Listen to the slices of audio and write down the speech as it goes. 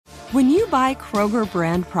When you buy Kroger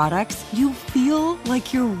brand products, you feel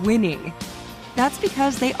like you're winning. That's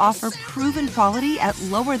because they offer proven quality at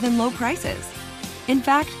lower than low prices. In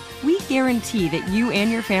fact, we guarantee that you and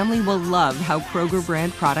your family will love how Kroger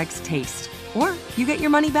brand products taste, or you get your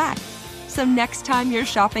money back. So next time you're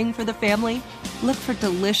shopping for the family, look for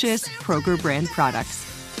delicious Kroger brand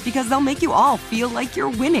products, because they'll make you all feel like you're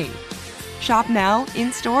winning. Shop now,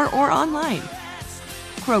 in-store, or online.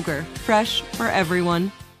 Kroger, fresh for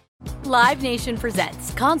everyone. Live Nation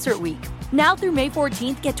presents Concert Week. Now through May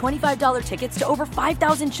 14th, get $25 tickets to over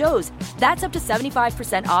 5,000 shows. That's up to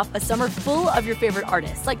 75% off a summer full of your favorite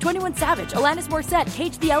artists like 21 Savage, Alanis Morissette,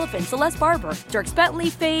 Cage the Elephant, Celeste Barber, Dierks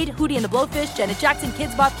Bentley, Fade, Hootie and the Blowfish, Janet Jackson,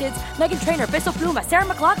 Kids Bop Kids, Meghan Trainor, Peso Pluma, Sarah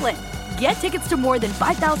McLachlan. Get tickets to more than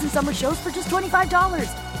 5,000 summer shows for just $25.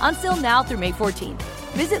 On sale now through May 14th.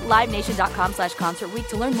 Visit LiveNation.com/Concert Week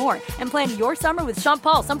to learn more and plan your summer with Sean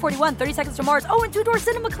Paul, Sum 41, 30 Seconds to Mars, and Two Door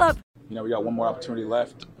Cinema Club. You know, we got one more opportunity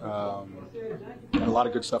left. And a lot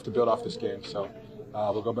of good stuff to build off this game. So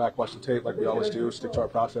we'll go back, watch the tape like we always do, stick to our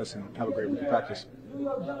process, and have a great week of practice.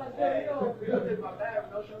 Bobby,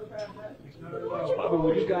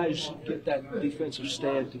 when you guys get that defensive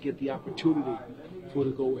stand to get the opportunity for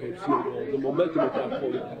the go-ahead field goal, the momentum at that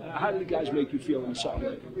point, how did the guys make you feel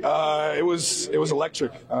inside? It was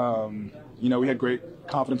electric. You know, we had great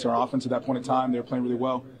confidence in our offense at that point in time. They were playing really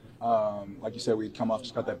well. Like you said, we'd come off,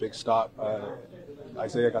 just got that big stop.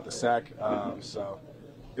 Isaiah got the sack. So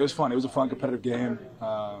it was fun. It was a fun, competitive game.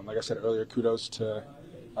 Like I said earlier, kudos to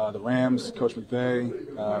the Rams, Coach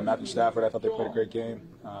McVay, Matthew Stafford. I thought they played a great game.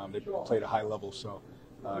 They played at a high level, so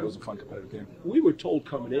it was a fun, competitive game. We were told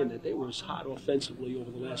coming in that they were as hot offensively over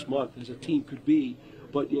the last month as a team could be,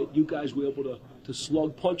 but yet you guys were able to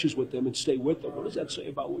slug punches with them and stay with them. What does that say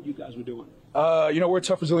about what you guys were doing? You know, we're a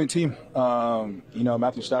tough, resilient team. You know,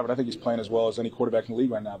 Matthew Stafford, I think he's playing as well as any quarterback in the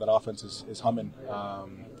league right now. That offense is humming.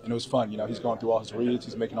 And it was fun. You know, he's going through all his reads.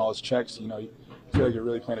 He's making all his checks. You know, you feel like you're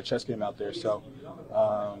really playing a chess game out there. So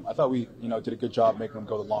I thought we, you know, did a good job making them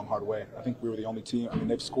go the long, hard way. I think we were the only team. I mean,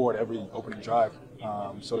 they've scored every opening drive.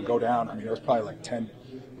 So to go down, I mean, it was probably like 10,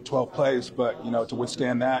 12 plays. But, you know, to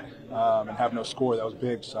withstand that and have no score, that was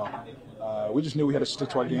big. So we just knew we had to stick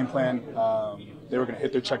to our game plan. They were going to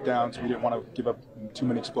hit their check downs. We didn't want to give up too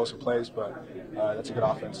many explosive plays, but that's a good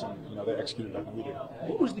offense, and you know they executed better than we did.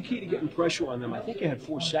 What was the key to getting pressure on them? I think you had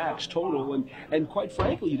 4 sacks total, and quite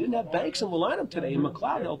frankly, you didn't have Banks in the lineup today, and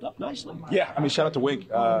McLeod held up nicely. Yeah, I mean, shout out to Wink.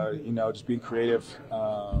 You know, just being creative.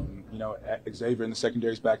 You know, Xavier in the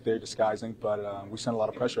secondary is back there disguising, but we sent a lot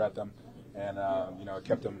of pressure at them, and you know, it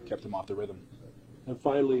kept them off the rhythm. And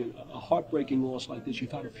finally, a heartbreaking loss like this,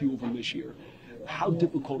 you've had a few of them this year. How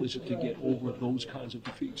difficult is it to get over those kinds of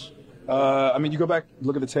defeats? I mean, you go back,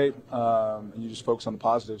 look at the tape, and you just focus on the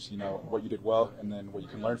positives, you know, what you did well, and then what you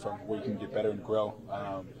can learn from, where you can get better and grow.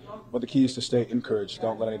 But the key is to stay encouraged.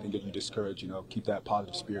 Don't let anything get you discouraged. You know, keep that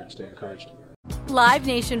positive spirit and stay encouraged. Live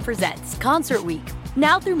Nation presents Concert Week.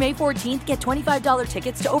 Now through May 14th, get $25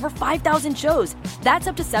 tickets to over 5,000 shows. That's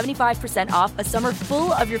up to 75% off a summer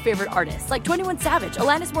full of your favorite artists like 21 Savage,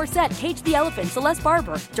 Alanis Morissette, Cage the Elephant, Celeste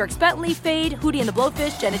Barber, Dierks Bentley, Fade, Hootie and the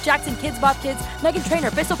Blowfish, Janet Jackson, Kids Bop Kids, Meghan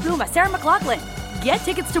Trainor, Peso Pluma, Sarah McLachlan. Get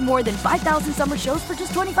tickets to more than 5,000 summer shows for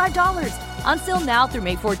just $25. On sale now through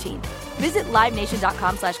May 14th. Visit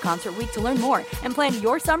LiveNation.com/Concert Week to learn more and plan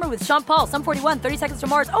your summer with Sean Paul, Sum 41, 30 Seconds to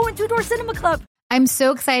Mars, and Two Door Cinema Club. I'm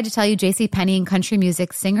so excited to tell you JCPenney and country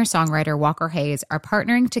music singer-songwriter Walker Hayes are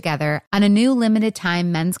partnering together on a new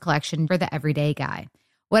limited-time men's collection for the everyday guy.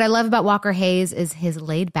 What I love about Walker Hayes is his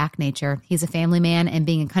laid-back nature. He's a family man, and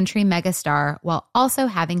being a country megastar while also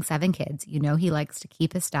having 7 kids, you know he likes to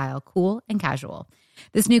keep his style cool and casual.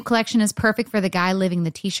 This new collection is perfect for the guy living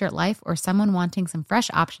the t-shirt life or someone wanting some fresh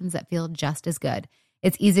options that feel just as good.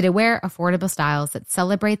 It's easy to wear, affordable styles that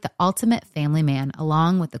celebrate the ultimate family man,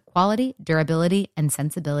 along with the quality, durability, and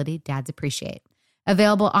sensibility dads appreciate.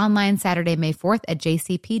 Available online Saturday, May 4th at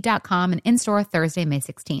jcp.com and in-store Thursday, May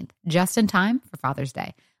 16th. Just in time for Father's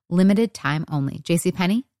Day. Limited time only.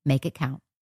 JCPenney, make it count.